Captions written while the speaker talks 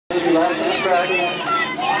last in the track.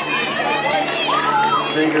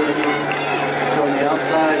 Singer from the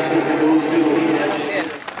outside, keep the goes to the lead edge.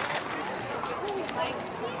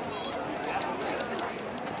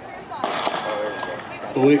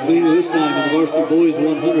 Away clean this time in the varsity boys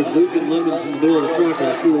 100. Lucan Lemons in the middle of the track.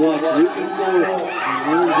 Let's watch Lucan 4 and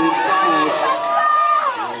Lemons inside.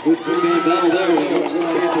 Good two-man battle there. The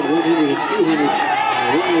outside to 100 and 200.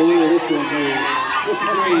 Running away to this one here. This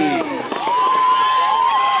green.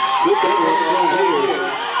 Good battle from here.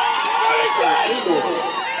 Kyle Kimble.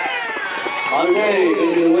 On the day, going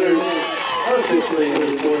to be the winners unofficially in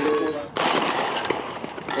the point.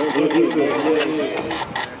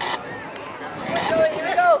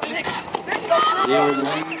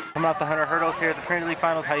 Coming off the 100 hurdles here at the Trinity League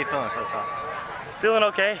Finals, how you feeling first off? Feeling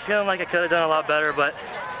okay, feeling like I could have done a lot better, but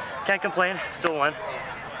can't complain, still won.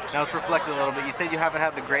 Now let's reflect a little bit. You said you haven't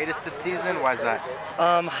had the greatest of season, why is that?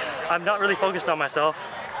 I'm not really focused on myself.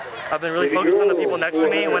 I've been really focused on the people next to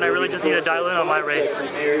me when I really just need to dial in on my race.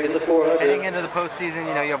 Heading into the postseason,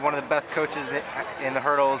 you know, you have one of the best coaches in the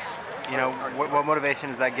hurdles. You know, what motivation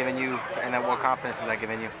is that giving you, and then what confidence is that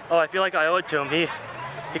giving you? Oh, I feel like I owe it to him.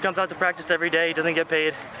 He comes out to practice every day, he doesn't get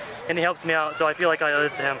paid, and he helps me out, so I feel like I owe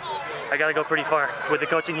this to him. I gotta go pretty far with the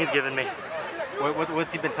coaching he's given me.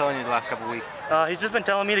 What's he been telling you the last couple weeks? He's just been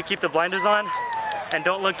telling me to keep the blinders on and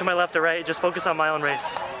don't look to my left or right, just focus on my own race.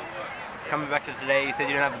 Coming back to today, you said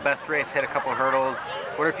you didn't have the best race, hit a couple of hurdles.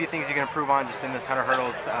 What are a few things you can improve on just in this 100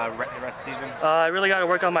 hurdles rest of the season? I really got to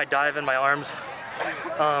work on my dive and my arms.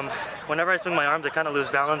 Whenever I swing my arms, I kind of lose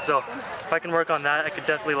balance, so if I can work on that, I could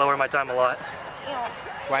definitely lower my time a lot.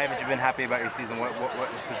 Why haven't you been happy about your season? What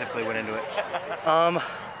specifically went into it?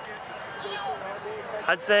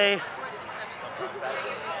 I'd say, if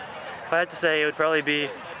I had to say, it would probably be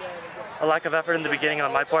a lack of effort in the beginning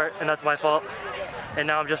on my part, and that's my fault. And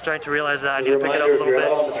now I'm just trying to realize that I need to pick it up a little bit,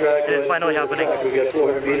 and it's finally happening. What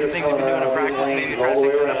are some things you've been doing in practice, maybe trying to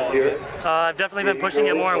pick that up a little bit? I've definitely been pushing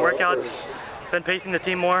it more in workouts, been pacing the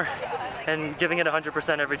team more, and giving it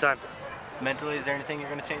 100% every time. Mentally, is there anything you're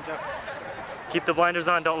going to change up? Keep the blinders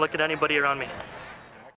on, don't look at anybody around me.